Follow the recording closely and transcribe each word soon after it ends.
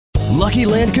Lucky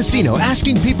Land Casino,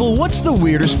 asking people, what's the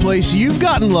weirdest place you've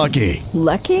gotten lucky?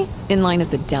 Lucky? In line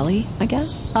at the deli, I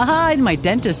guess? Aha, in my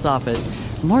dentist's office.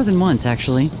 More than once,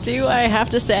 actually. Do I have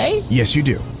to say? Yes, you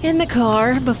do. In the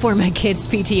car before my kids'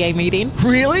 PTA meeting.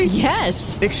 Really?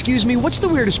 Yes. Excuse me, what's the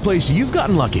weirdest place you've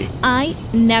gotten lucky? I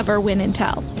never win and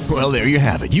tell. Well, there you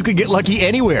have it. You can get lucky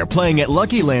anywhere, playing at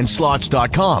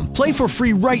LuckyLandSlots.com. Play for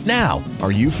free right now.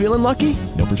 Are you feeling lucky?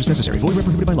 No purchase necessary. Void where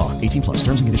prohibited by law. 18 plus.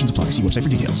 Terms and conditions apply. See website for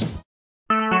details.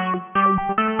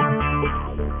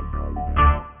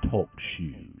 Talk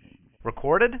shoes.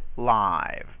 Recorded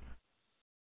live.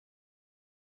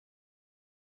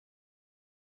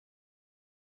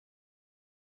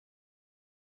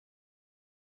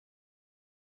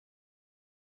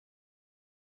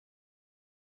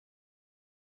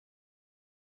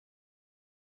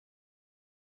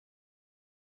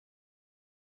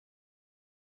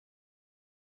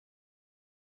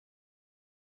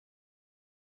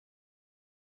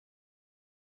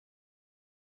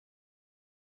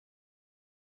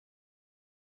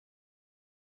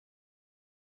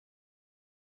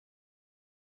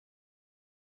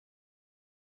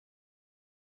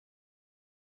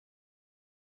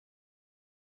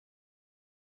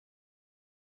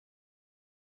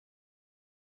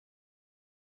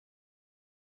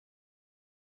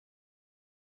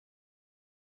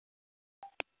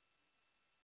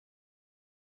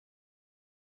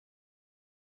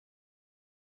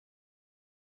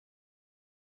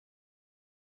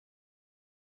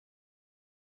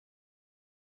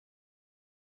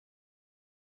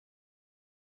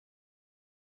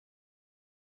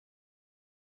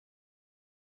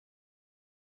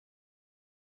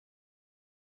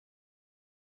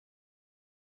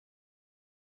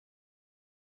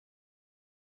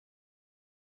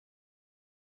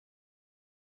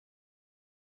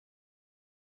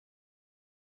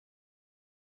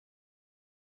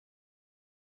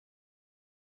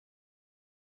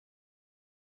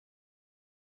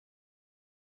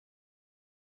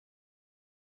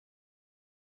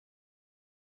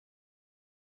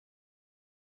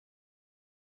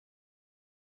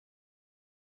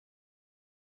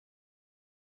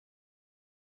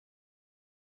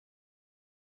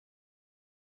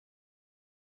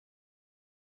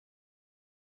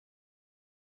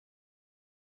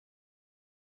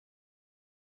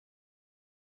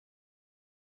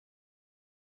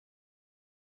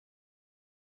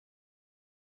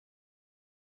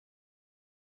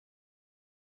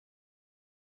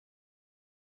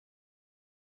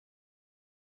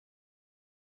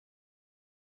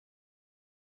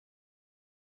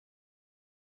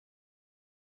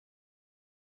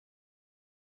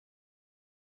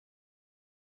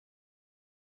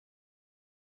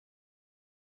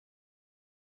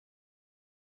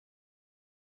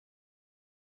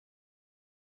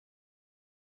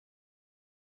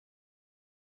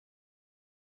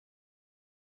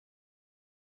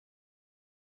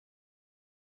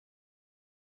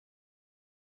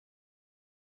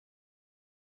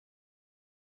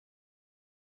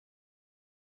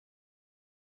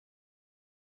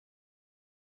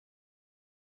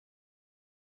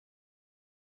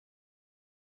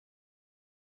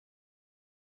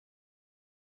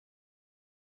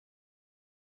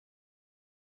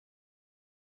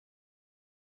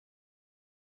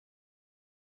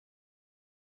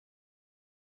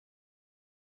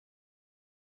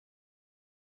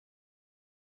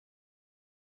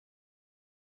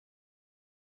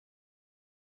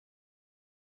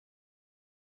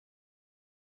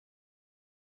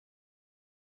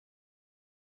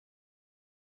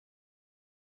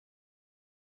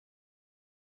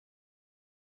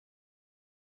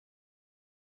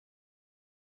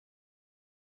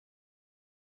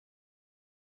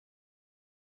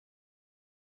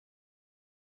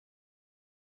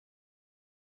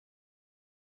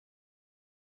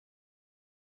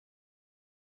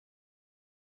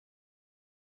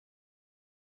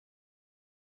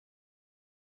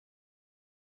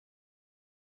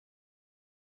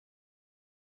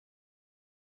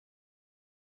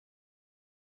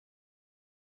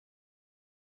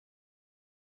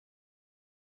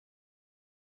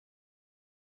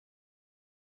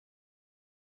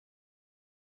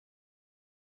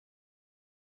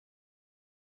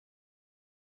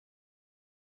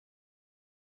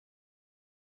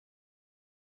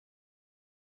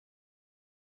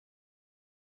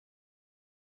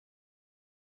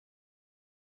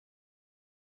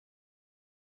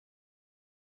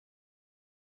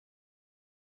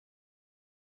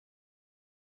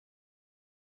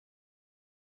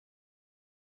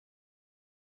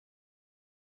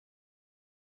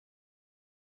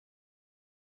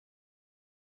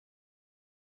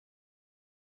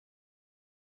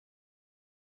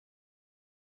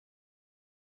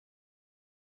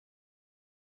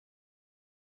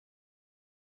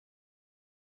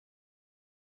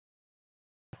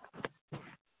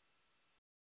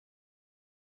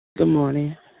 Good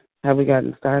morning. Have we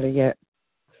gotten started yet?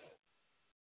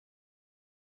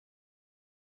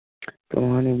 Good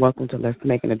morning. Welcome to Let's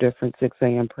Making a Difference 6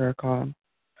 a.m. prayer call.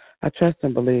 I trust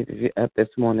and believe if you're up this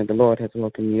morning, the Lord has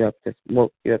woke you up this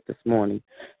morning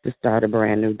to start a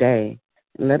brand new day.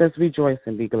 And let us rejoice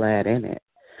and be glad in it.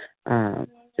 Um,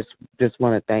 just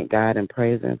want to thank God and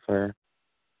praise Him for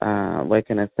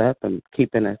waking us up and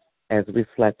keeping us as we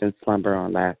slept in slumber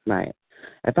on last night.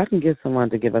 If I can get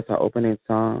someone to give us our opening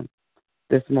song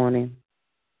this morning.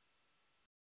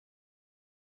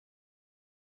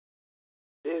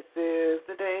 This is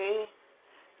the day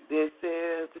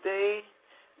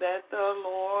that the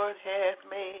Lord has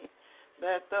made,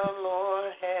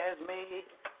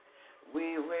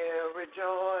 We will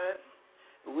rejoice,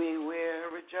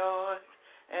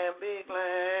 and be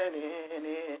glad in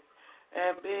it,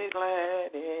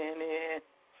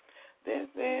 This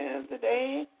is the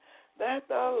day that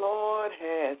the Lord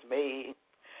has made.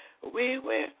 We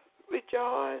will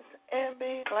rejoice and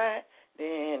be glad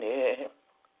in it.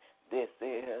 This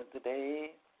is the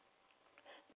day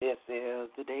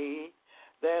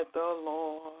that the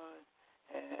Lord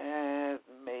has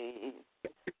made.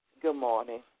 Good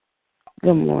morning.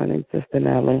 Good morning, Sister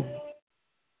Nellie.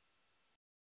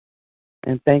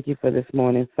 And thank you for this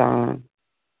morning's song.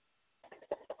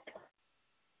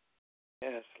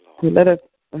 Yes, Lord. Let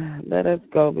us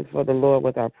go before the Lord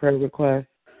with our prayer requests,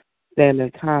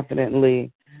 standing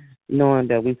confidently, knowing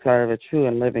that we serve a true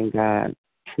and living God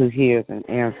who hears and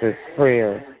answers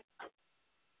prayers.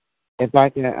 If I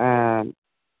can,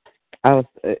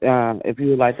 if you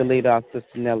would like to lead off,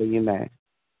 Sister Nellie, you may.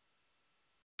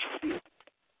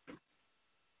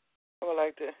 I would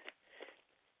like to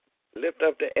lift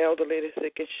up the elderly, the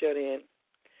sick and shut in.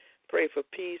 Pray for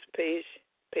peace,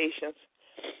 patience,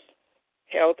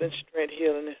 health and strength,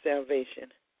 healing and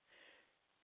salvation.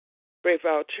 Pray for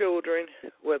our children,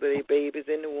 whether they babies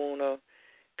in the womb or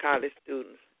college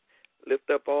students. Lift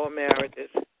up all marriages,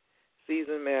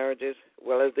 seasoned marriages,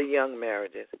 well as the young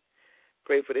marriages.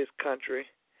 Pray for this country,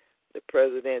 the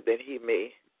president, that he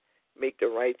may make the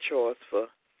right choice for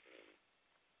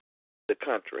the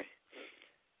country.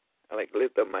 I like to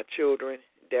lift up my children,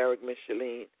 Derek,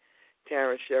 Micheline,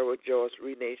 Terrence, Cheryl, Joyce,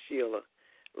 Renee, Sheila,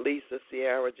 Lisa,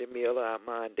 Sierra, Jamila,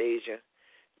 Armand, Deja,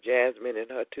 Jasmine and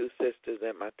her two sisters,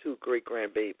 and my two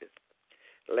great-grandbabies,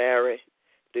 Larry,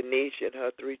 Denise and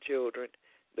her three children,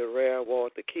 Darrell,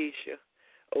 Walter, Keisha,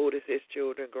 Otis, his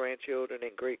children, grandchildren,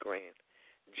 and great-grand,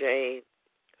 Jane,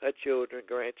 her children,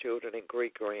 grandchildren, and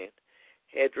great-grand,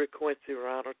 Hedrick, Quincy,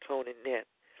 Ronald, Tony, Nett,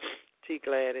 T.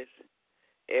 Gladys,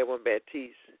 Edwin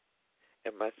Baptiste,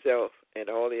 and myself, and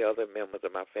all the other members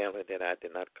of my family that I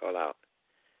did not call out.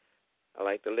 I'd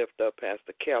like to lift up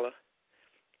Pastor Keller,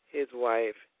 his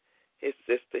wife, his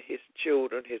sister, his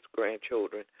children, his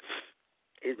grandchildren,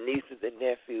 his nieces and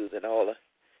nephews, and all the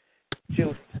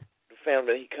children, the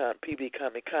family people he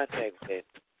come in contact with.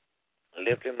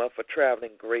 Lift him up for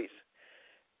traveling grace,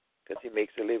 because he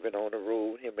makes a living on the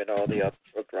road, him and all the other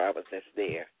truck drivers that's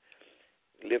there.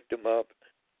 Lift him up,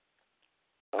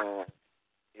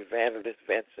 Evangelist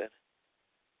Vincent,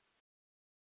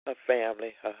 her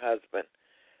family, her husband,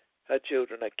 her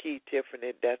children are Keith,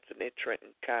 Tiffany, Destiny, Trenton,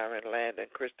 Kyron, Landon,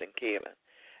 Kristen, Kaylin,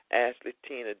 Ashley,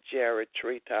 Tina, Jared,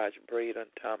 Trey, Taj, Braden,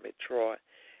 Tommy, Troy,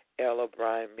 Ella,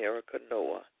 Brian, Miracle,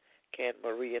 Noah, Ken,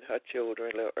 Marie, and her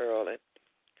children, Little Earl, and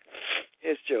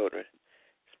his children.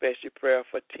 Special prayer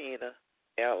for Tina,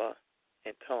 Ella,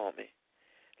 and Tommy.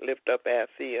 Lift up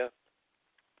Althea,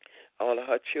 all of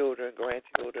her children,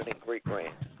 grandchildren, and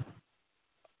great-grand.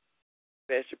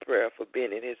 Special prayer for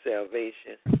Ben and his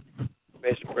salvation.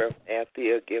 Special prayer for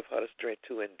Althea, give her the strength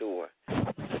to endure.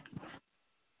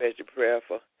 Special prayer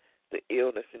for the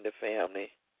illness in the family,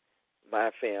 my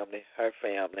family, her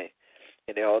family,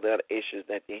 and all the other issues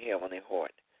that they have on their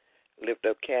heart. Lift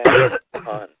up Kathy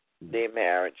on their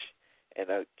marriage and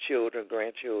her children,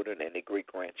 grandchildren, and their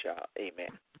great-grandchild.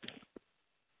 Amen.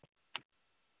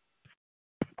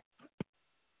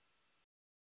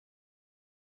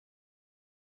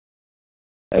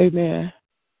 Amen.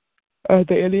 Are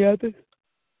there any others?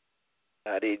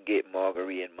 I didn't get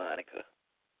Marguerite and Monica.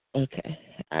 Okay,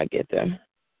 I get them.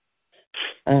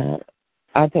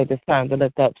 I'll take this time to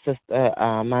lift up Sister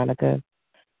Monica,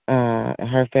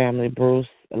 her family, Bruce,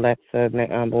 Alexa,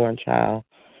 their unborn child,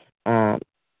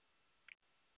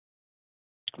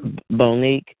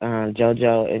 Bonique,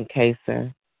 JoJo, and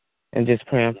Kason, and just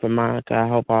praying for Monica. I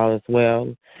hope all is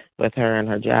well with her and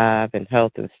her job and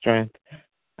health and strength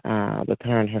with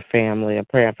her and her family. I'm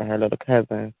praying for her little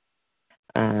cousin,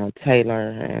 Taylor,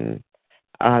 and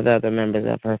all the other members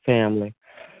of her family.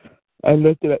 I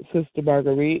lifted up Sister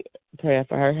Marguerite praying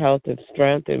for her health and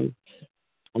strength, and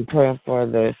I'm praying for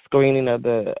the screening of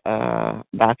the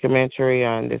documentary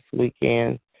on this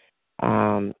weekend.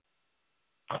 Um,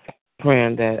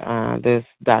 Praying that this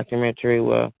documentary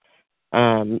will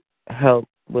help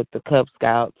with the Cub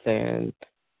Scouts and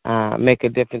make a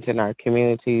difference in our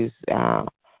communities and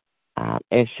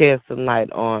shed some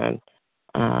light on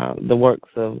the works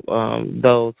of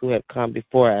those who have come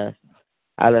before us.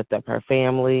 I lift up her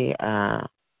family, her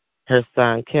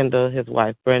son Kendall, his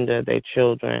wife Brenda, their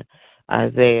children,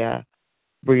 Isaiah,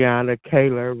 Brianna,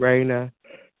 Kayla, Raina,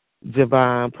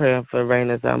 Javon, praying for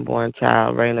Raina's unborn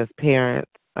child, Raina's parents,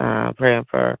 praying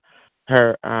for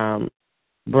her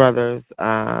brothers,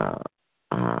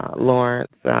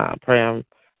 Lawrence, praying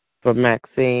for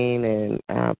Maxine, and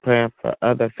praying for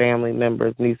other family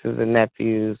members, nieces and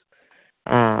nephews,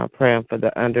 praying for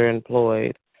the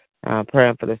underemployed,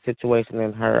 praying for the situation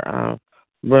in her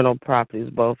rental properties,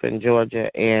 both in Georgia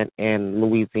and in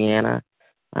Louisiana,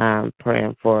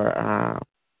 praying for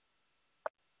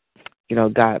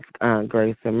God's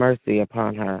grace and mercy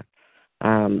upon her.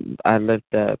 I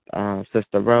lift up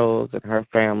Sister Rose and her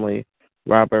family,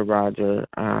 Robert, Roger,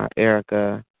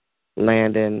 Erica,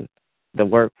 Landon, the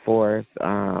workforce,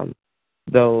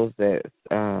 those that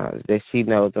she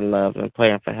knows and loves, and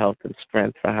praying for health and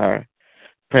strength for her.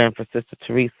 Praying for Sister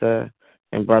Teresa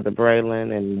and Brother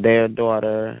Braylon and their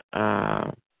daughter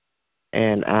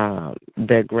and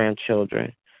their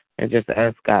grandchildren, and just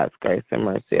ask God's grace and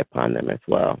mercy upon them as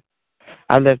well.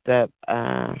 I lift up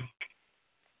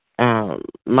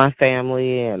my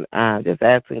family and just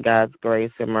asking God's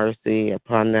grace and mercy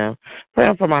upon them.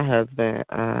 Praying for my husband.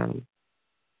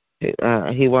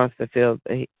 He wants to feel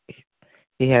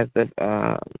he has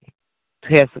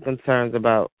some concerns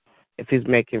about if he's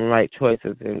making right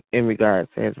choices in regards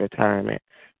to his retirement.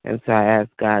 And so I ask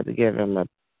God to give him a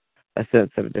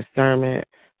sense of discernment,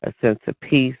 a sense of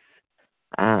peace,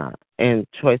 in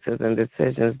choices and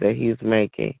decisions that he's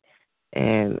making.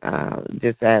 And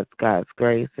just ask God's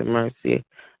grace and mercy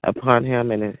upon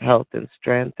him and his health and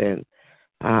strength, and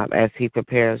as he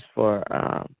prepares for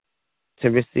to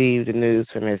receive the news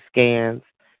from his scans.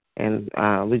 And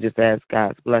we just ask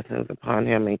God's blessings upon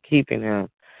him and keeping him.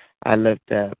 I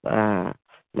lift up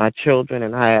my children,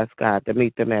 and I ask God to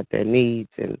meet them at their needs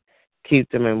and keep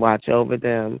them and watch over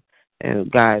them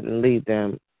and guide and lead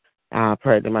them. I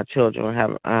pray that my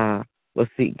children will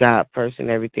seek God first in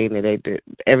everything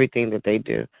that they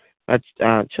do. My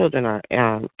children are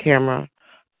Cameron,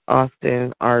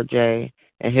 Austin, RJ,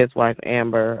 and his wife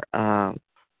Amber.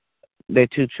 Their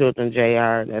two children,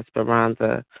 JR and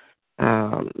Esperanza,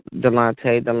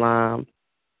 Delonte, Delam,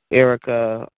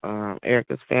 Erica,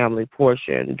 Erica's family,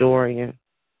 Portia and Dorian.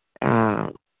 I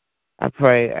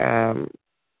pray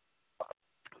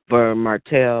for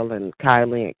Martell and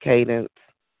Kylie and Cadence,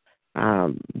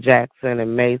 Jackson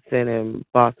and Mason and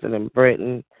Boston and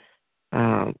Britain.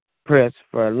 Prayers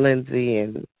for Lindsay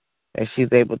and that she's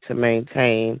able to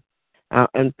maintain.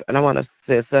 And I want to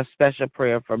say a special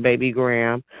prayer for baby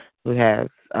Graham, who has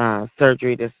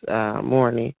surgery this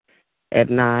morning at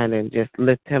 9, and just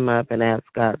lift him up and ask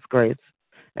God's grace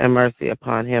and mercy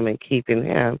upon him and keeping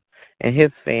him and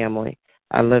his family.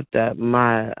 I lift up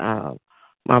my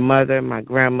mother, my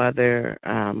grandmother,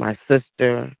 my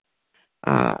sister,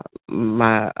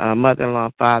 my mother-in-law,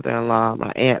 father-in-law,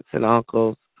 my aunts and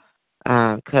uncles,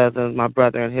 cousins, my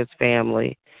brother and his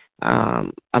family. I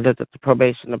lift up the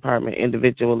probation department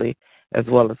individually as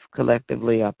well as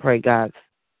collectively. I pray God's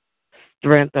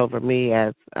strength over me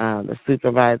as the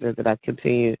supervisor, that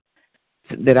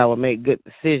I will make good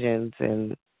decisions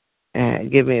and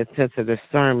give me a sense of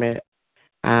discernment.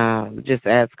 Just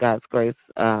ask God's grace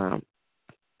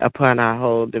upon our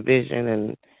whole division,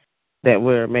 and that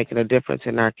we're making a difference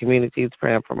in our communities.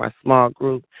 Praying for my small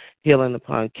group, healing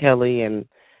upon Kelly and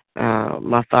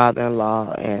my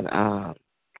father-in-law and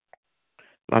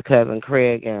my cousin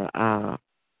Craig and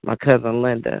my cousin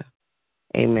Linda.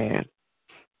 Amen.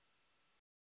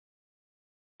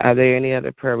 Are there any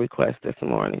other prayer requests this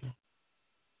morning?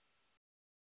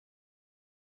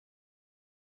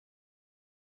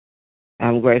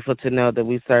 I'm grateful to know that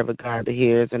we serve a God that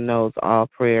hears and knows all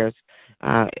prayers,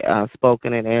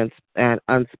 spoken and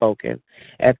unspoken.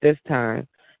 At this time,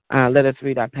 let us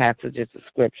read our passages of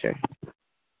Scripture.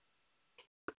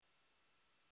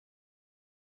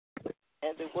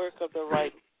 And the work of the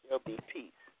righteous shall be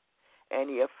peace, and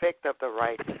the effect of the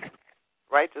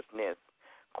righteousness,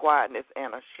 quietness,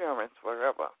 and assurance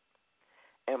forever.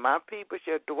 And my people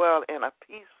shall dwell in a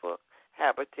peaceful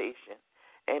habitation,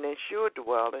 and in sure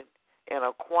dwelling, in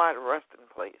a quiet resting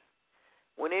place.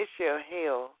 When it shall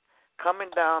hail, coming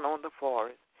down on the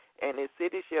forest, and his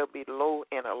city shall be low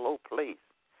in a low place.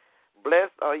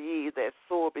 Blessed are ye that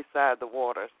soar beside the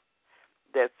waters,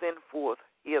 that send forth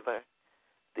hither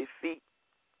the feet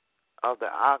of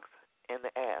the ox and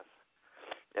the ass.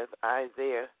 That's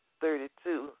Isaiah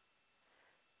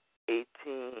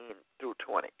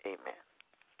 32:18-20. Amen.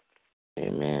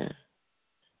 Amen.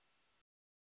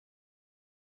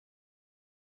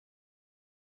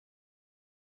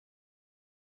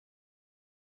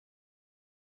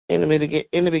 In the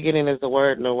beginning is the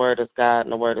Word, and the Word is God,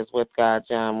 and the Word is with God,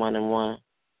 John 1:1.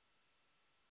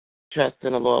 Trust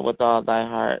in the Lord with all thy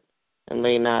heart, and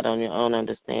lean not on your own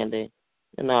understanding.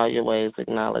 In all your ways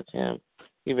acknowledge him.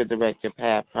 He will direct your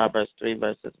path, Proverbs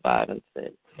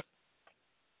 3:5-6.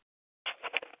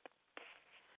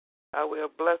 I will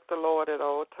bless the Lord at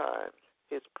all times.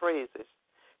 His praises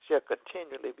shall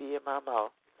continually be in my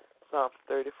mouth. Psalms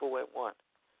 34:1.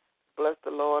 Bless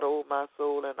the Lord, O my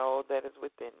soul, and all that is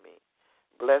within me.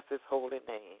 Bless his holy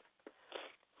name.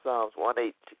 Psalms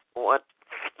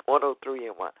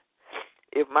 103:1.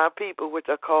 If my people, which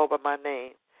are called by my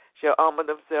name, shall humble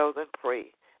themselves and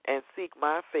pray, and seek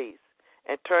my face,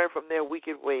 and turn from their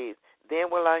wicked ways, then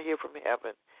will I hear from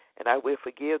heaven, and I will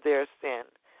forgive their sin,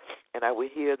 and I will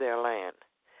heal their land.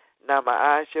 Now my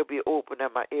eyes shall be open,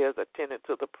 and my ears attended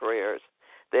to the prayers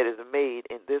that is made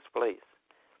in this place.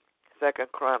 2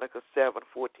 Chronicles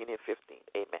 7:14-15.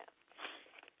 Amen.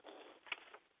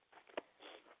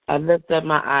 I lift up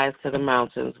my eyes to the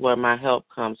mountains where my help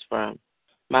comes from.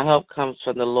 My help comes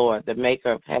from the Lord, the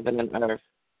maker of heaven and earth.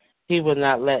 He will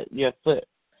not let your foot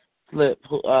slip.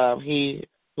 He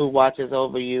who watches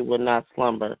over you will not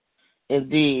slumber.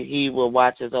 Indeed, he who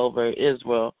watches over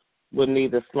Israel will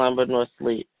neither slumber nor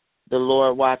sleep. The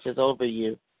Lord watches over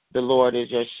you. The Lord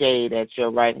is your shade at your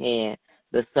right hand.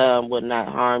 The sun will not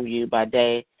harm you by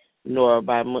day, nor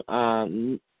by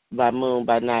moon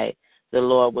by night. The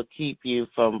Lord will keep you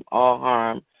from all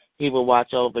harm. He will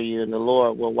watch over you, and the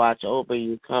Lord will watch over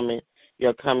you,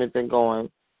 your comings and goings,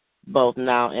 both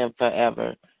now and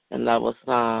forever. And that was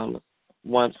Psalms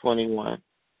 121.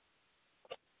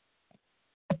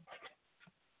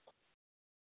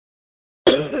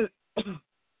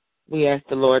 We ask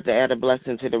the Lord to add a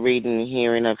blessing to the reading and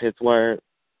hearing of his word.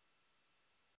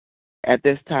 At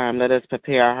this time, let us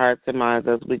prepare our hearts and minds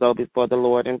as we go before the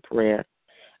Lord in prayer.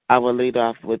 I will lead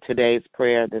off with today's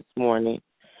prayer this morning.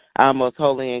 Our most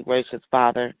holy and gracious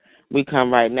Father, we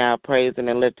come right now praising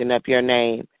and lifting up your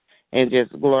name and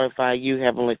just glorify you,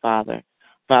 Heavenly Father.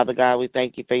 Father God, we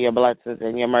thank you for your blessings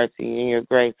and your mercy and your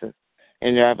graces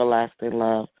and your everlasting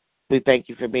love. We thank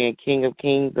you for being King of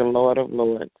Kings and Lord of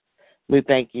Lords. We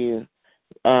thank you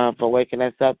for waking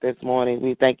us up this morning.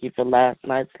 We thank you for last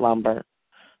night's slumber.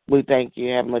 We thank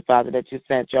you, Heavenly Father, that you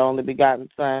sent your only begotten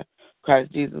Son,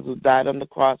 Christ Jesus, who died on the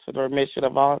cross for the remission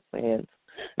of all sins.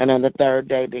 And on the third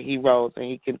day that he rose and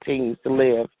he continues to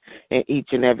live in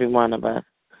each and every one of us.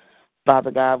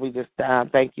 Father God, we just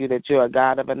thank you that you're a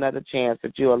God of another chance,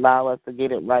 that you allow us to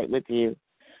get it right with you.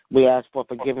 We ask for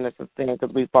forgiveness of sin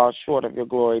because we fall short of your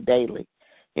glory daily,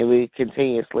 and we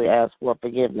continuously ask for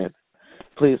forgiveness.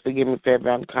 Please forgive me for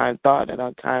every unkind thought and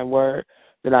unkind word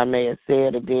that I may have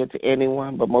said or did to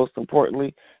anyone, but most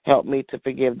importantly, help me to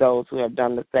forgive those who have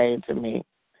done the same to me.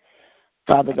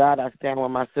 Father God, I stand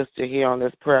with my sister here on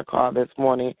this prayer call this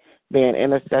morning, being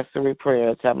intercessory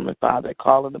prayers, Heavenly Father,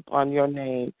 calling upon your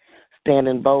name,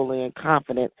 standing boldly and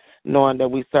confident, knowing that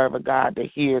we serve a God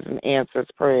that hears and answers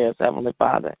prayers, Heavenly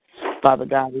Father. Father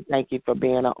God, we thank you for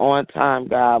being an on-time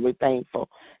God. We're thankful,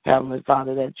 Heavenly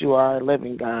Father, that you are a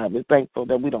living God. We're thankful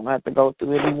that we don't have to go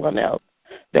through anyone else,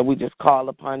 that we just call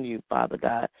upon you, Father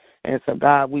God. And so,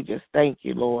 God, we just thank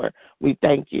you, Lord. We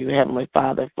thank you, Heavenly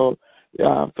Father, for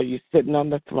you sitting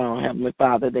on the throne, Heavenly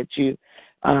Father, that you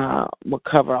will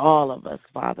cover all of us,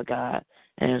 Father God.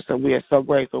 And so we are so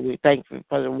grateful. We thank you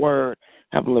for the word,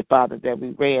 Heavenly Father, that we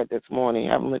read this morning.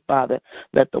 Heavenly Father,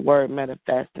 let the word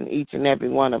manifest in each and every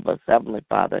one of us, Heavenly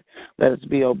Father. Let us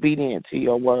be obedient to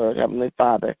your word, Heavenly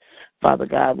Father. Father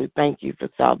God, we thank you for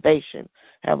salvation.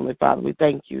 Heavenly Father, we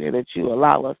thank you that you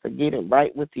allow us to get it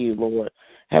right with you, Lord,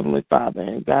 Heavenly Father.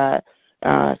 And God,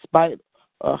 in spite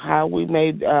of how we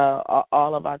made all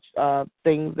of our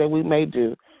things that we may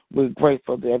do, we're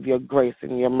grateful of your grace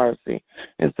and your mercy.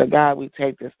 And so, God, we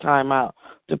take this time out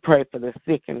to pray for the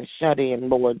sick and the shut-in,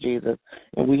 Lord Jesus.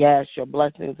 And we ask your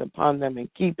blessings upon them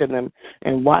and keeping them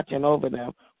and watching over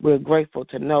them. We're grateful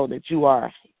to know that you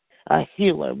are a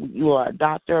healer. You are a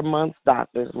doctor amongst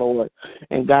doctors, Lord.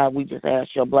 And, God, we just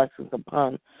ask your blessings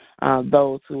upon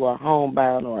those who are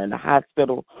homebound or in the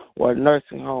hospital or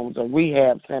nursing homes or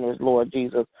rehab centers, Lord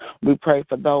Jesus. We pray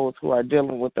for those who are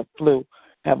dealing with the flu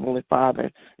Heavenly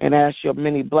Father, and ask your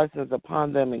many blessings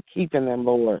upon them and keeping them,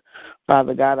 Lord.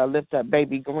 Father God, I lift up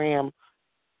baby Graham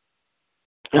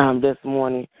this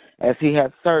morning as he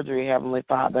has surgery, Heavenly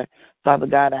Father. Father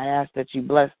God, I ask that you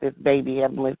bless this baby,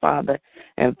 Heavenly Father,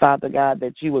 and Father God,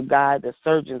 that you would guide the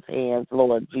surgeon's hands,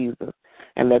 Lord Jesus,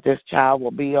 and that this child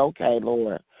will be okay,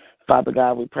 Lord. Father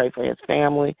God, we pray for his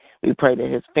family. We pray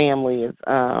that his family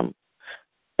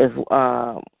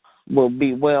will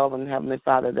be well, and Heavenly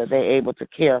Father, that they're able to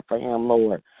care for him,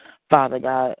 Lord. Father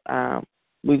God,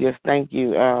 we just thank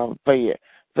you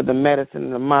for the medicine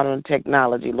and the modern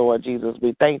technology, Lord Jesus.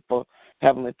 We're thankful,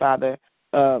 Heavenly Father,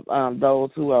 of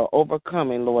those who are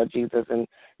overcoming, Lord Jesus. And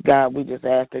God, we just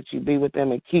ask that you be with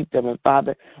them and keep them. And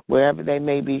Father, wherever they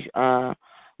may be,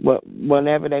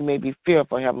 whenever they may be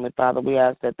fearful, Heavenly Father, we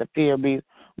ask that the fear be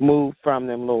moved from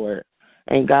them, Lord.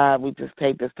 And God, we just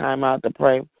take this time out to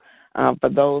pray for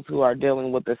those who are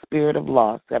dealing with the spirit of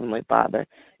loss, Heavenly Father.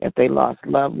 If they lost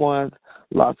loved ones,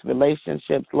 lost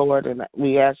relationships, Lord, and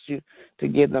we ask you to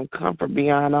give them comfort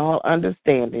beyond all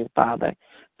understanding, Father.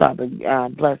 Father,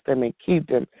 bless them and keep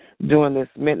them during this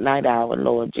midnight hour,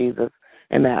 Lord Jesus.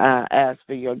 And I ask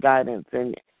for your guidance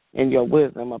and your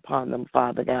wisdom upon them,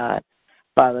 Father God.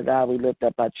 Father God, we lift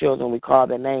up our children. We call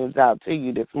their names out to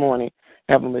you this morning,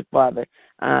 Heavenly Father,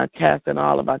 casting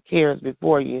all of our cares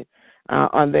before you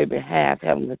on their behalf,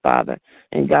 Heavenly Father.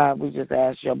 And God, we just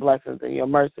ask your blessings and your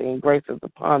mercy and graces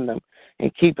upon them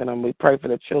and keeping them. We pray for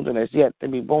the children that's yet to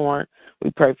be born.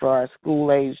 We pray for our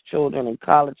school-age children and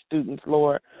college students,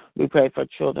 Lord. We pray for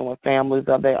children with families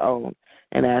of their own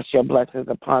and ask your blessings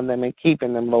upon them and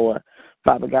keeping them, Lord.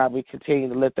 Father God, we continue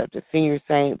to lift up the senior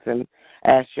saints and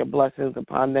ask your blessings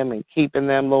upon them and keeping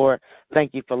them, Lord.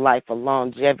 Thank you for life, for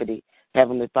longevity,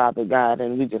 Heavenly Father God,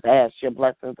 and we just ask your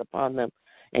blessings upon them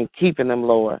and keeping them,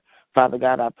 Lord. Father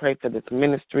God, I pray for this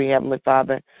ministry, Heavenly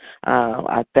Father.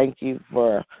 I thank you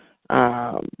for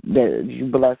that you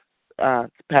bless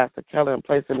Pastor Keller and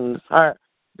place it in his heart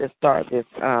to start this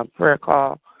prayer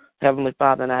call, Heavenly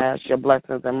Father, and I ask your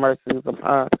blessings and mercies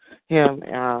upon him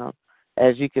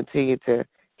as you continue to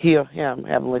heal him,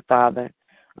 Heavenly Father,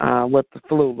 with the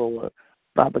flu, Lord.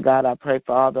 Father God, I pray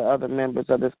for all the other members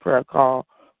of this prayer call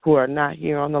who are not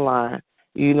here on the line.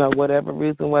 You know, whatever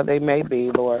reason why they may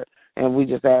be, Lord, and we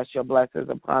just ask your blessings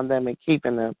upon them and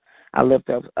keeping them. I lift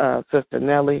up Sister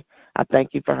Nellie. I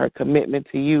thank you for her commitment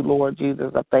to you, Lord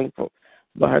Jesus. I'm thankful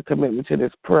for her commitment to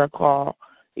this prayer call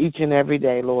each and every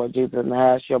day, Lord Jesus. And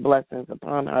I ask your blessings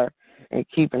upon her and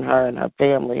keeping her and her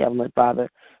family, Heavenly Father.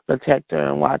 Protect her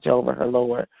and watch over her,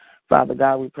 Lord. Father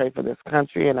God, we pray for this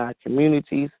country and our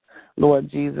communities, Lord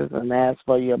Jesus, and ask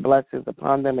for your blessings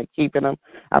upon them and keeping them.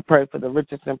 I pray for the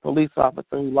Richardson police officer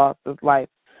who lost his life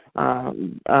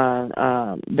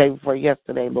day before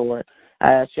yesterday, Lord.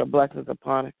 I ask your blessings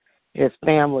upon his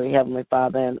family, Heavenly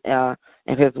Father,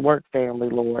 and his work family,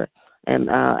 Lord. And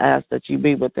ask that you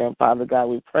be with them, Father God.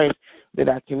 We pray that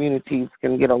our communities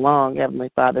can get along,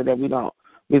 Heavenly Father, that we don't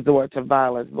resort to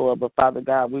violence, Lord. But, Father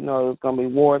God, we know there's going to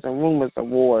be wars and rumors of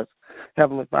wars,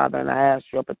 Heavenly Father, and I ask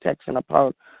your protection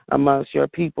amongst your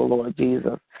people, Lord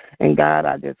Jesus. And, God,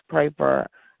 I just pray for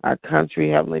our country,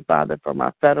 Heavenly Father, for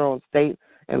my federal and state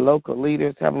and local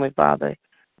leaders, Heavenly Father.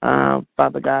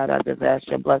 Father God, I just ask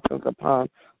your blessings upon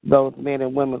those men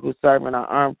and women who serve in our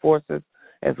armed forces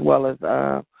as well as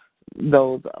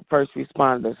those first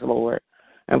responders, Lord.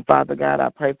 And, Father God, I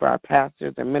pray for our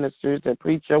pastors and ministers that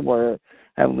preach your word,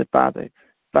 Heavenly Father.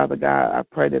 Father God, I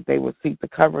pray that they will seek the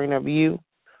covering of you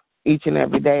each and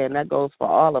every day, and that goes for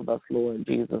all of us, Lord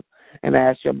Jesus. And I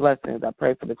ask your blessings. I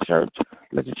pray for the church.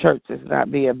 Let the church just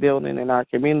not be a building in our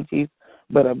communities,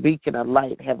 but a beacon of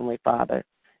light, Heavenly Father.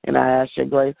 And I ask your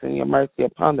grace and your mercy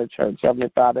upon the church,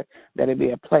 Heavenly Father, that it be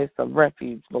a place of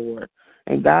refuge, Lord.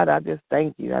 And, God, I just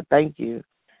thank you. I thank you.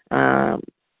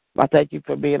 I thank you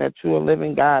for being a true and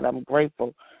living God. I'm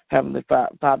grateful, Heavenly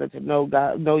Father, to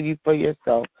know you for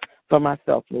yourself, for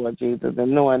myself, Lord Jesus,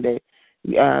 and knowing that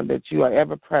you are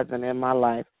ever present in my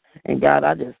life. And, God,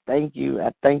 I just thank you.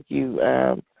 I thank you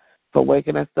for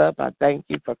waking us up. I thank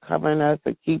you for covering us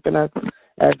and keeping us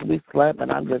as we slept,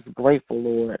 and I'm just grateful,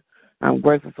 Lord. I'm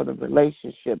grateful for the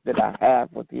relationship that I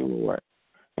have with you, Lord.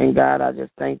 And, God, I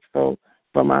just thank you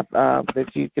for my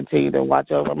that you continue to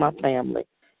watch over my family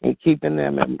and keeping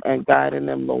them and guiding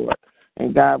them, Lord.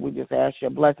 And, God, we just ask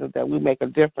your blessings that we make a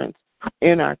difference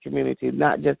in our community,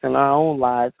 not just in our own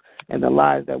lives and the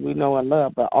lives that we know and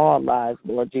love, but all lives,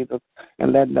 Lord Jesus,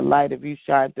 and letting the light of you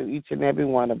shine through each and every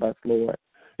one of us, Lord.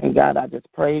 And, God, I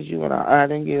just praise you and I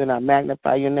honor you and I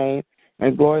magnify your name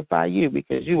and glorify you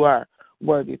because you are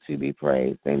worthy to be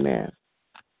praised. Amen.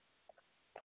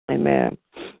 Amen.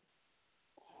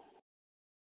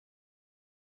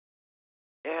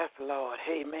 Lord.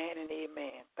 Amen and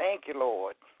amen. Thank you,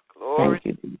 Lord. Glory Thank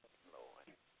you. to you, Lord.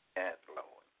 Yes, Lord.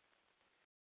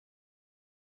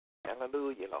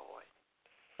 Hallelujah, Lord.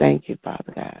 Thank you,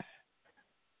 Father God.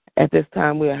 At this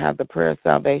time, we'll have the prayer of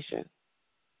salvation.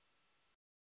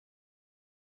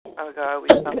 Father God, we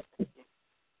come.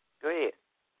 Go ahead.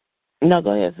 No,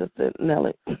 go ahead, Sister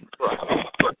Nellie.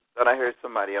 Thought I heard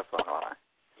somebody else on the line.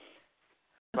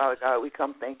 Father God, we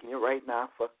come thanking you right now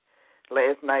for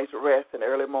last night's rest and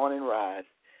early morning rise.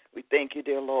 We thank you,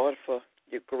 dear Lord, for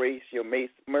your grace, your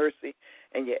mercy,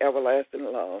 and your everlasting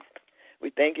love.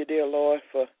 We thank you, dear Lord,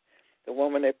 for the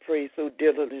woman that prays so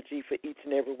diligently for each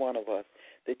and every one of us,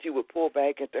 that you would pour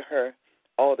back into her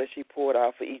all that she poured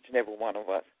out for each and every one of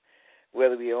us,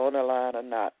 whether we're on the line or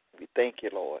not. We thank you,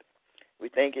 Lord. We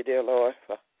thank you, dear Lord,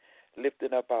 for lift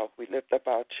up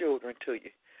our children to you.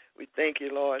 We thank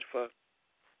you, Lord, for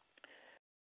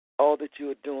all that you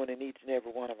are doing in each and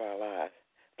every one of our lives.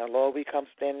 Now, Lord, we come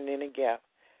standing in a gap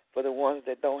for the ones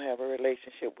that don't have a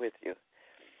relationship with you.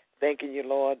 Thanking you,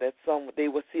 Lord, that they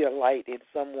will see a light in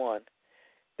someone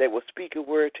that will speak a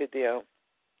word to them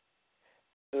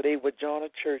so they would join a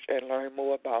church and learn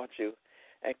more about you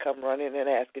and come running and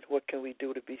asking, what can we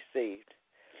do to be saved?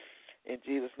 In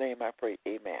Jesus' name I pray,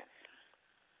 amen.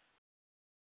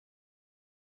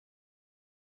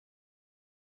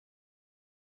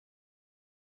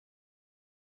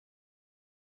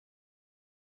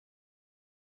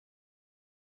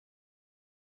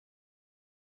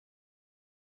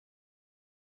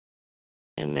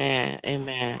 Amen.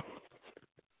 Amen.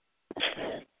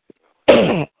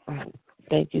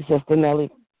 Thank you, Sister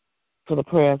Nellie, for the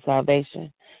prayer of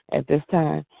salvation. At this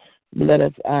time, let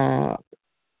us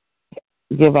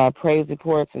give our praise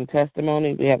reports and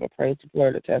testimony. We have a praise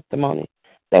report or testimony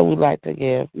that we'd like to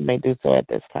give. You may do so at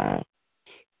this time.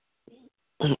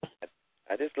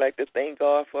 I just like to thank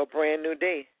God for a brand new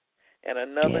day and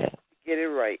another to get it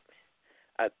right.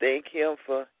 I thank him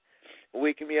for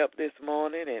waking me up this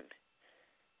morning, and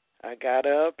I got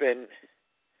up and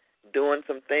doing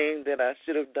some things that I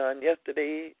should have done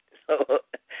yesterday. So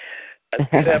I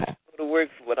still have to go to work,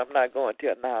 but I'm not going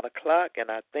till 9 o'clock,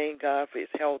 and I thank God for his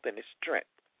health and his strength.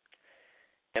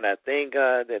 And I thank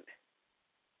God that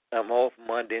I'm off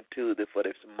Monday and Tuesday for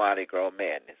this Mardi Gras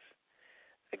madness.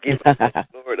 I give him the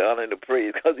glory, the honor, and the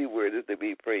praise, because he worthy to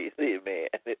be praised. Amen.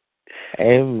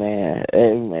 Amen.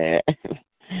 Amen.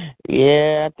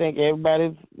 Yeah, I think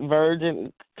everybody's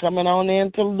verging coming on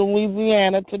into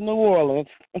Louisiana to New Orleans.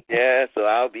 Yeah, so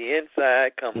I'll be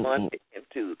inside come Monday and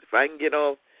Tuesday. If I can get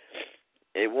off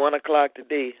at 1 o'clock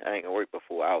today, I ain't going to work for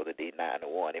 4 hours a day, 9 to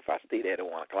 1, if I stay there at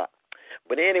 1 o'clock.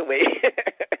 But anyway,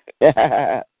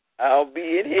 I'll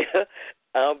be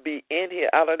in here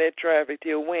out of that traffic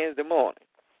till Wednesday morning.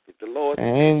 If the Lord.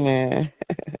 Amen.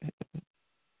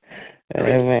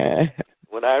 Amen.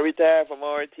 When I retired from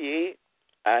RTA,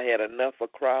 I had enough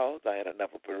of crowds. I had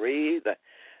enough of parades.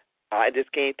 I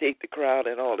just can't take the crowd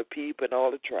and all the people and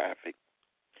all the traffic.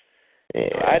 Yeah.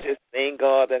 So I just thank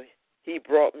God that he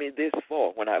brought me this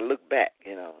far when I look back,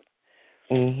 you know.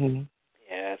 Mhm.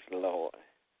 Yes, Lord.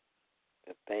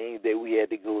 The things that we had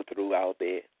to go through out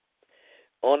there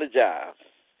on the job.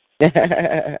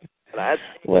 But I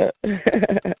well,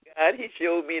 God, he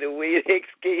showed me the way to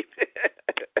escape.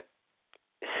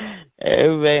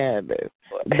 Amen.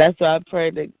 That's why I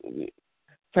pray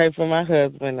for my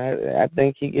husband. I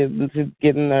think he's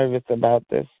getting nervous about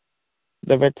the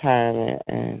retirement,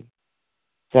 and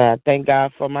so I thank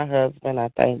God for my husband. I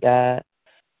thank God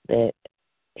that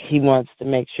he wants to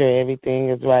make sure everything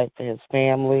is right for his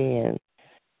family,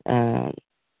 and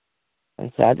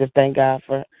so I just thank God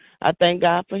for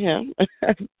him.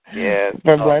 Yes.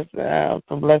 for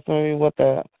blessing me with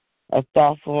a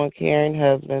thoughtful and caring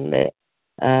husband that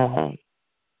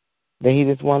he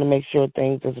just want to make sure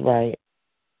things is right.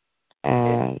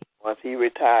 Once he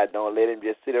retired, don't let him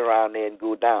just sit around there and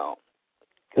go down.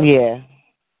 Yeah.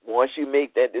 Once you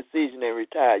make that decision and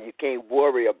retire, you can't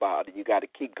worry about it. You got to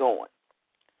keep going.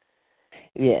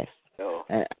 Yes. So,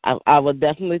 I would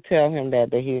definitely tell him that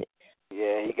he.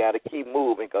 Yeah, he got to keep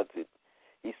moving, because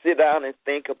he sit down and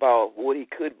think about what he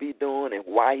could be doing and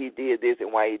why he did this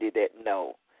and why he did that.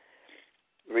 No.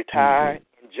 Retire,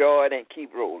 enjoy it, and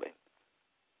keep rolling.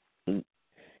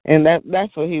 And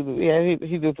that's what he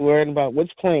just worried about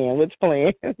which plan.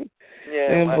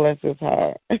 Yeah, and bless his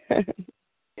heart.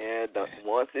 Yeah,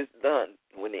 once it's done,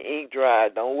 when the ink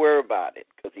dries, don't worry about it,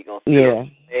 because he's going to sit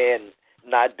there and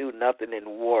not do nothing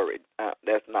and worry.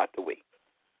 That's not the way.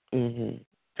 Mhm.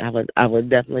 I would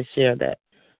definitely share that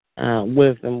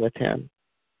wisdom with him.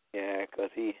 Yeah,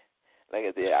 because he, like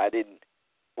I said, I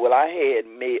had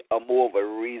made more of a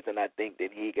reason, I think,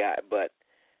 than he got, but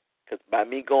Because by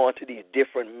me going to these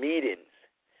different meetings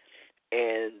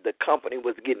and the company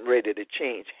was getting ready to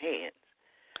change hands,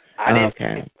 I didn't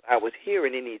think what I was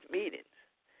hearing in these meetings.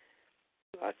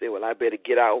 So I said, well, I better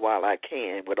get out while I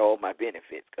can with all my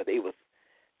benefits, because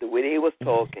the way they was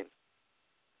talking,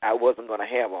 I wasn't going to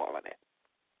have all of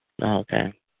that.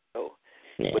 Okay. So,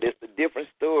 but it's a different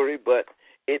story, but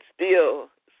it's still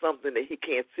something that he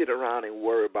can't sit around and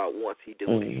worry about once he does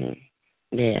it.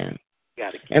 Yeah.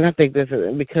 And I think this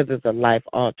is because it's a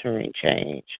life-altering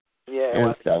change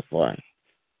and so forth.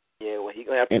 Yeah, well, he's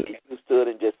going to have to get used to it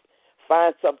and just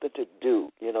find something to do.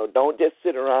 You know, don't just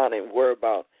sit around and worry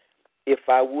about, if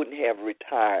I wouldn't have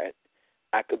retired,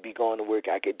 I could be going to work,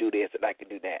 I could do this, and I could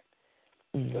do that.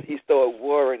 So he started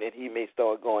worrying, and he may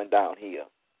start going downhill.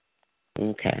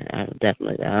 Okay, I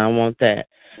don't want that.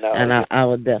 No, and I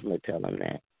would definitely tell him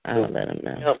that. I would let him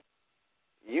know.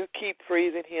 You keep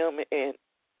praising him and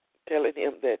telling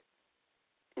him that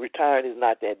retiring is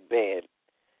not that bad,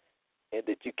 and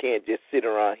that you can't just sit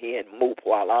around here and mope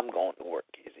while I'm going to work,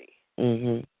 you see.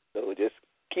 So just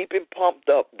keep him pumped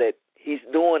up that he's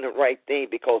doing the right thing,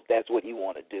 because that's what he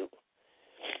want to do.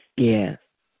 Yes.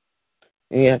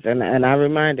 Yes, and I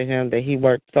reminded him that he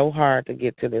worked so hard to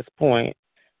get to this point,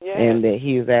 and that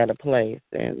he's at a place,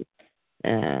 and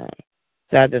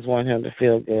so I just want him to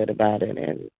feel good about it,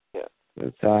 and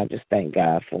so I just thank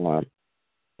God for him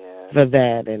for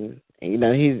that, and you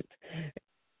know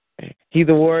he's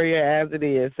a warrior as it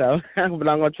is, so but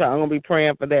I'm gonna be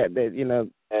praying for that you know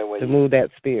to move that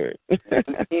spirit.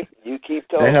 you keep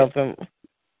talking to help him.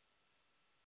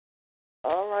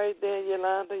 All right then,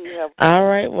 Yolanda, you have. All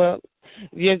right, well,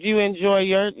 you enjoy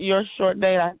your short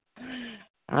day.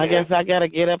 I guess I got to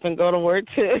get up and go to work,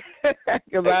 too,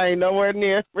 because I ain't nowhere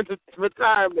near for the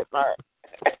retirement part.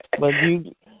 But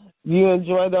you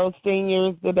enjoy those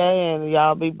seniors today, and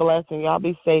y'all be blessed, and y'all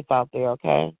be safe out there,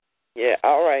 okay? Yeah,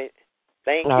 all right.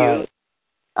 Thank you. Right.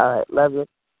 All right, love you.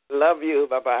 Love you.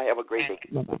 Bye-bye. Have a great day.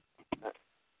 Bye-bye.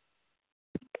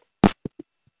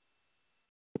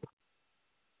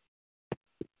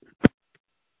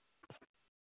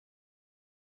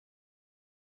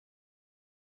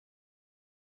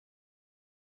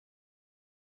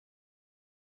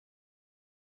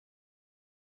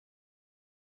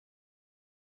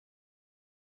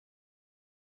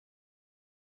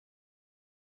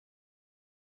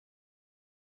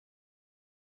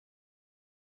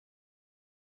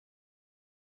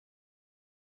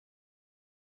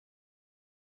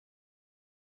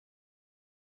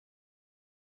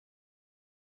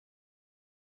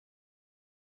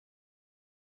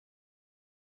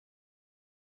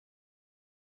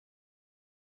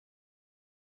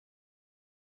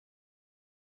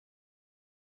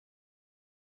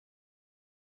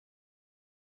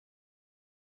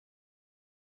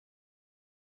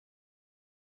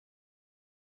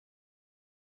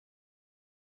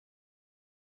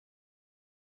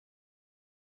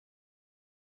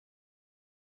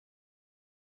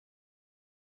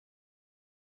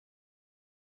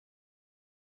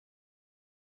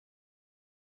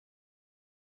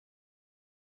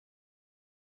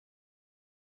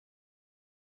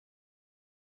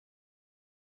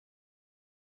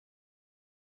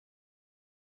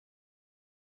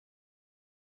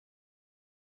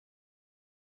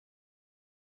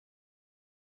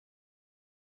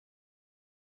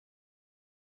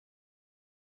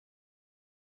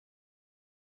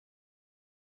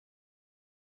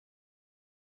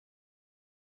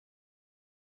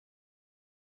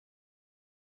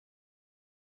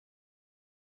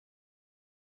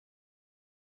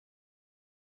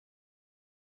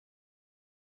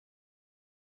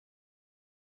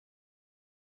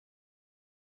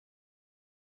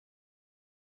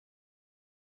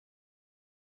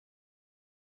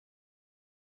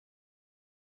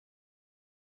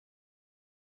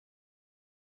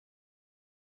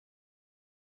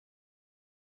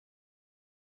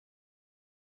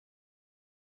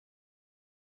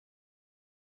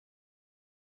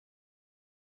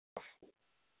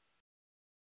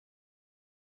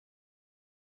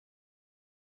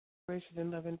 Gracious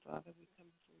and loving Father, we come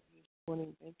before you this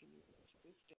morning thanking you for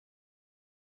this day.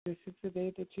 This is the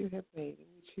day that you have made,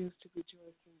 and we choose to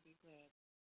rejoice and be glad.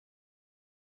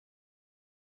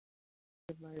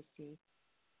 Have mercy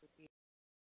for the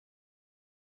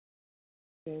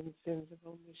sins of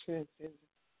omission and sins of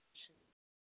commission.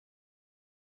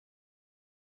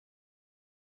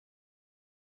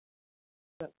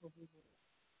 But what we will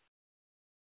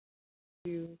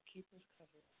do, keep us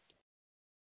covered.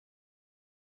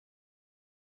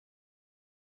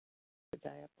 To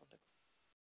die upon the cross.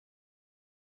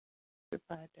 If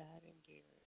I died and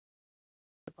buried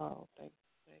of all things.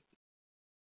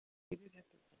 We just have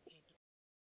to handle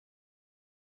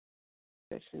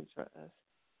sessions for us.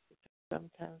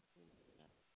 Sometimes we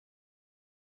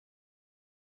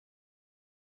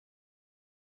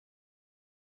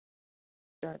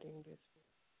starting this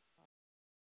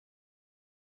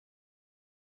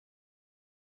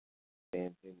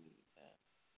Anthony,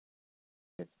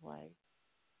 his wife,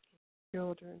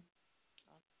 children,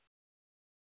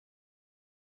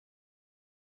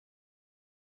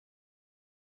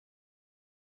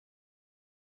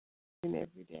 and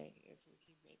every day as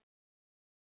we make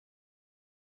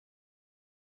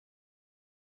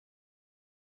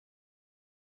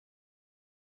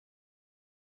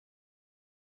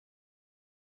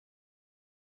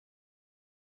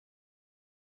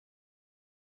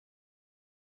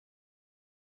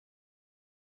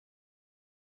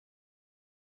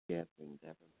shifts in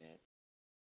government,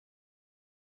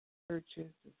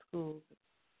 churches, the schools, the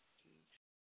communities.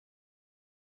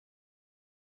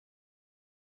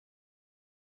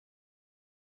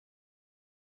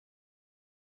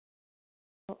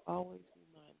 I'll always be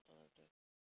mindful of the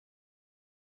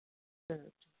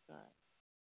church of God.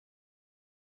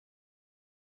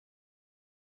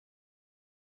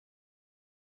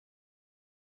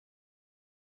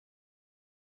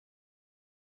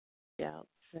 Scouts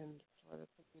and for the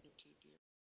community, dear.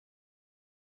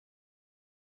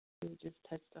 We just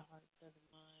touch the hearts and the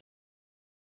mind.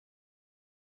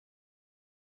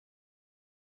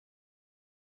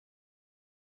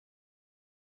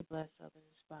 To bless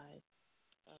others by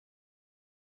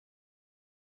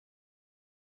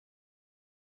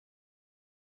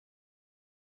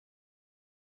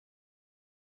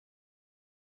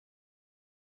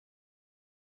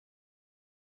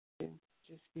and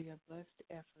just be a blessed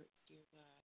effort, dear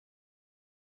God.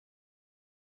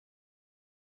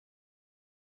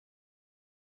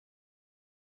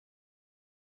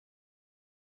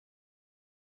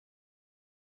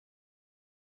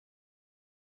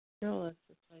 Show us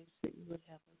the place that you would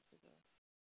have us to go.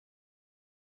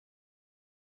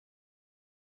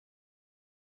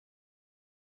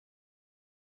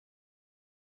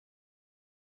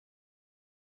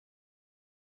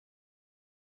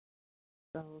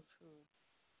 Those who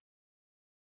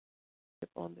live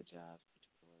on the job,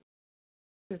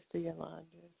 Sister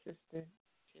Yolanda, Sister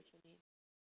Tiffany,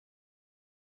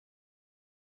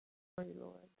 pray,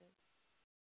 Lord, that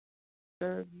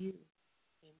serve you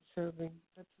in serving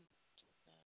the people.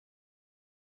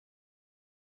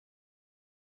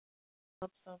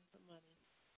 Help some of the money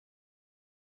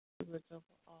stewards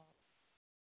over all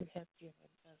you have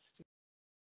given us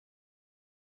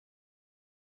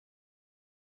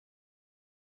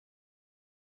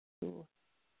to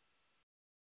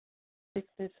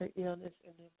sickness or illness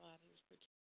in their bodies,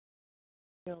 particular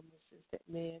illnesses that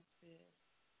man says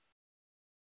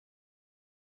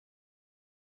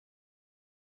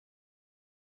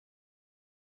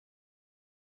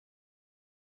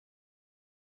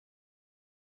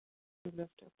we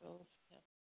lift up those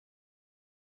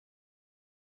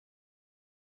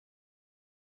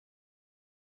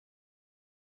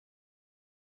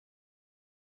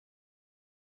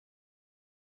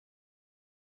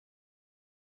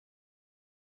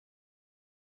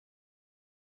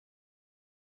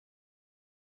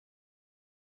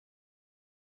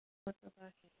work of our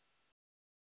hands.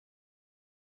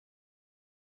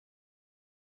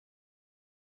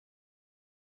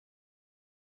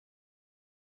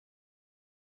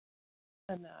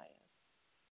 Anaya,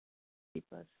 keep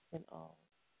us in all.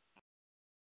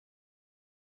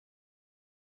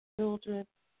 Children,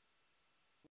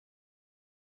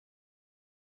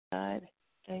 God,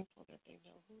 thankful that they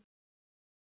know who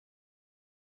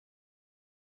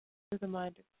to the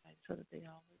mind of Christ so that they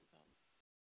always know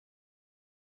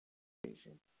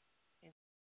vision and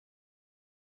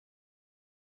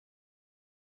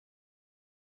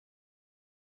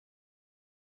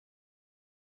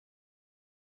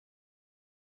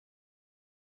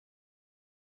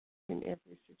in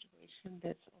every situation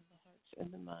that's on the hearts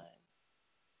and the mind.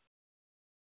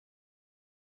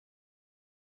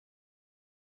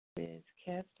 Says,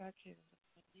 cast our cares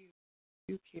upon you.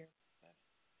 You care for us.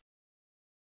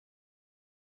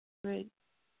 Great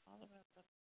all around the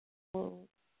world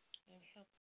and help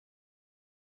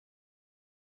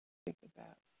think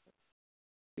about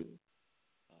you,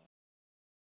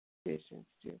 visions,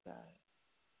 dear God.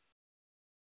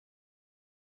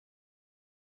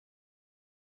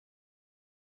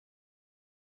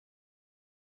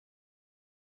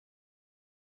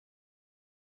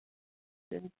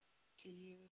 Then to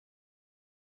you,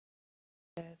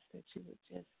 ask that you would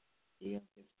just heal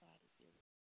his body,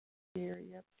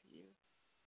 carry up to you.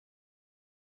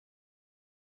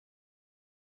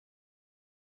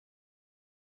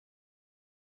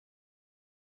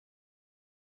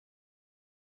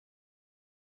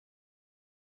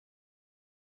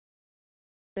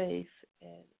 safe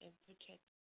and protect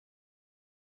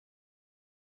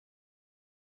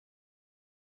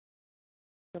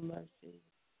the mercy.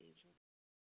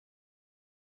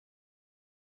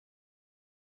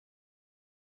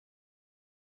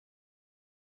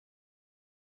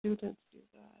 Students, dear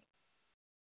God,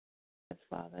 as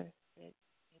Father said,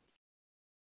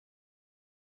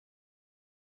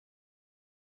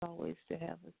 always to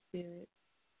have a spirit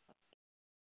of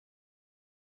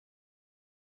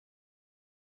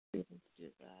students, dear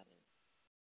God,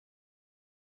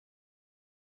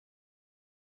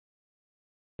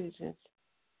 and students,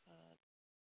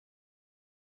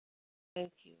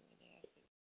 thank you and ask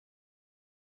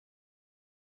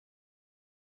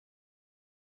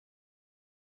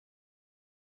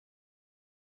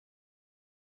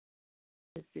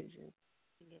decisions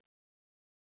to live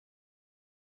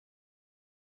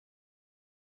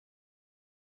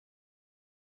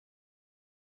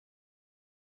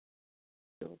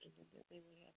children and that they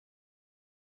will have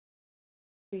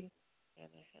peace and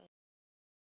a health.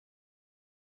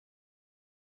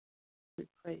 We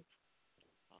pray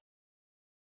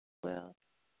well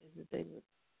is that they would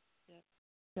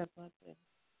step up and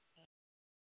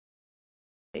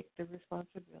take the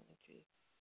responsibility.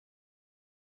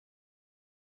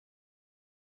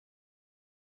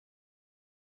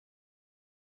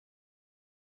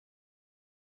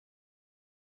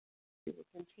 We will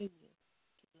continue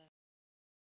to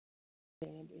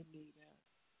stand in need of,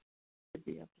 to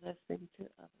be a blessing to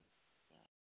others.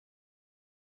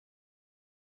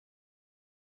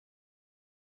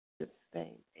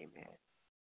 Sustain. Amen.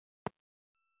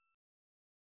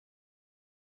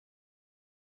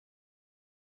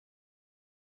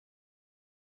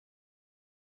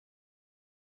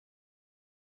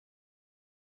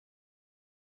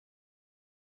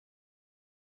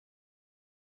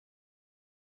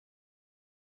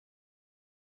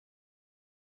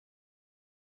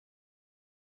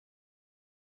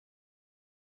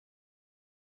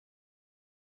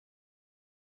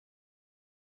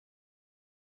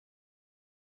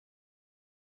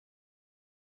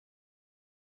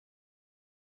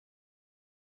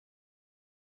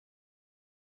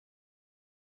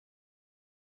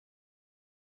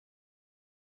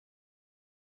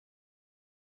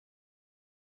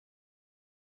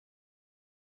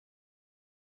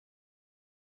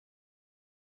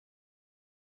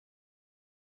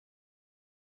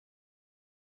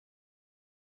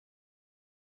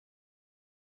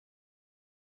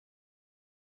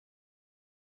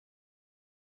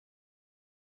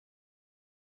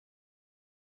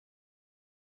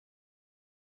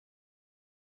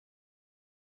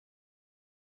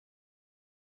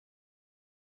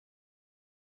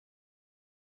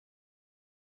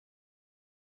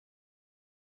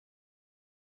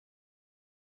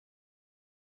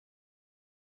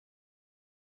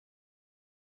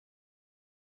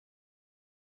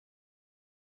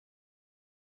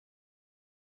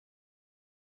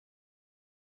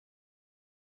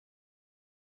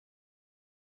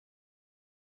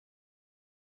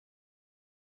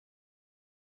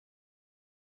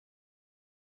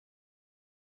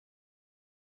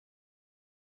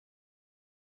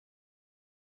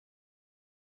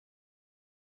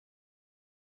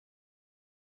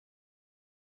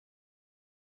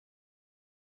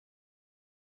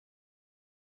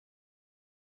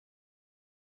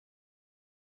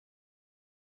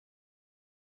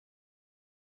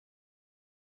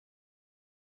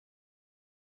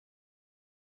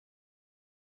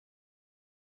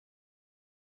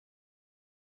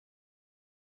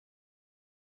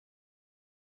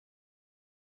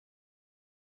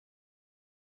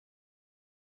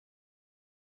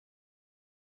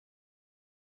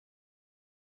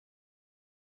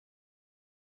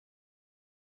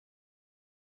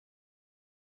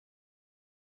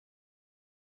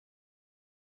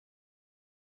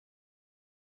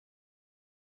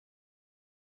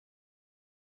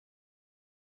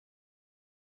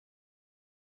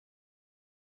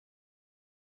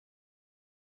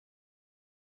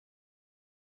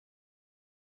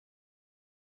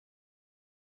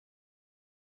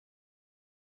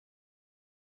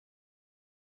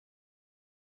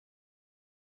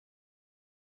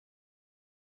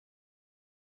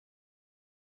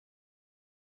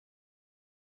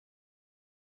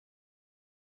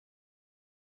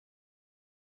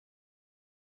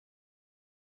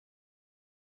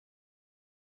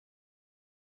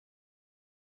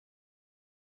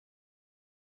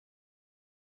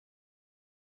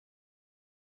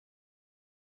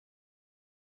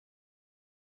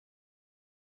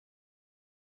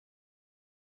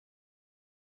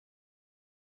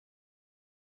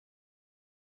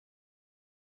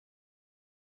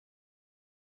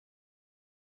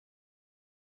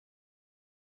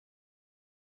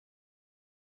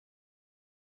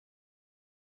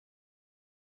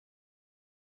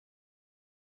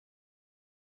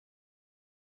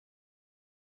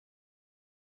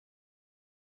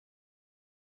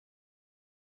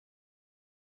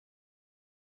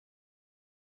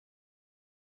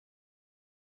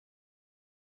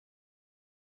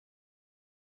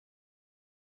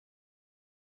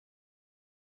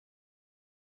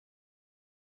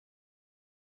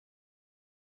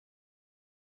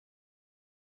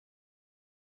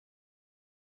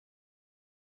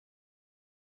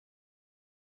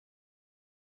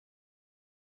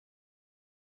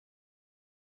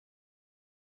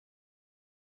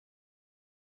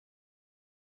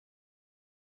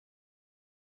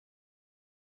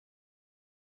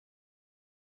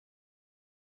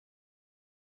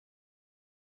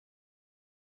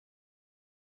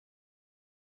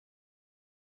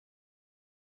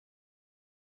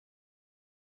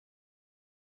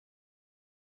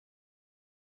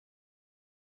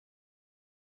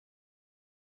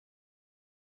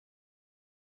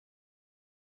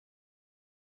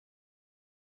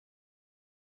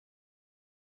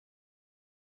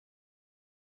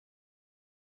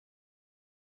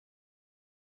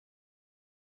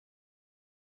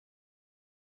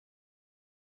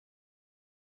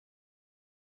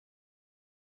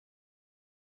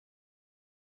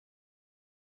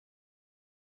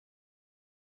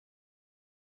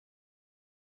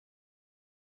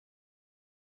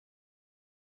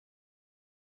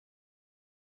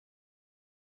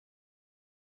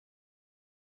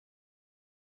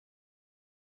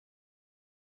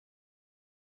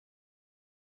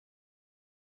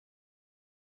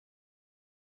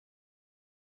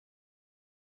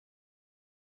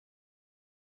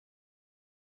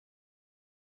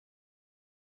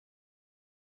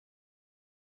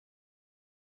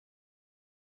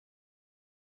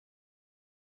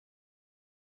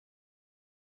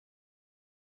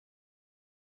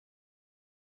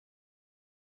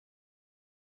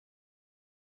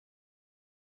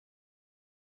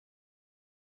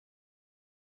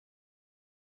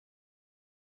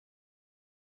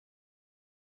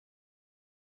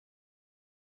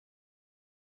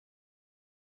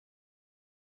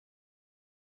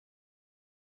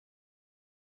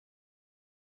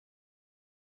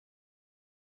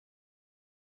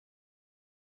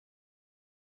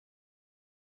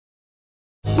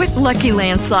 Lucky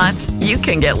Land Slots, you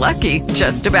can get lucky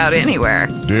just about anywhere.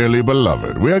 Dearly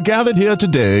beloved, we are gathered here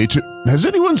today to... Has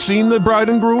anyone seen the bride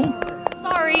and groom?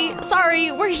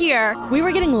 Sorry, we're here. We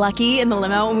were getting lucky in the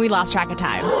limo and we lost track of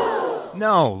time.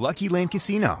 No, Lucky Land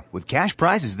Casino, with cash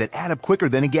prizes that add up quicker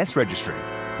than a guest registry.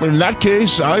 In that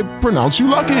case, I pronounce you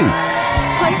lucky.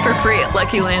 Play for free at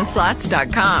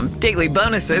LuckyLandSlots.com. Daily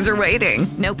bonuses are waiting.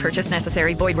 No purchase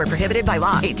necessary. Void where prohibited by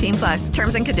law. 18+.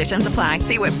 Terms and conditions apply.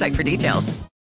 See website for details.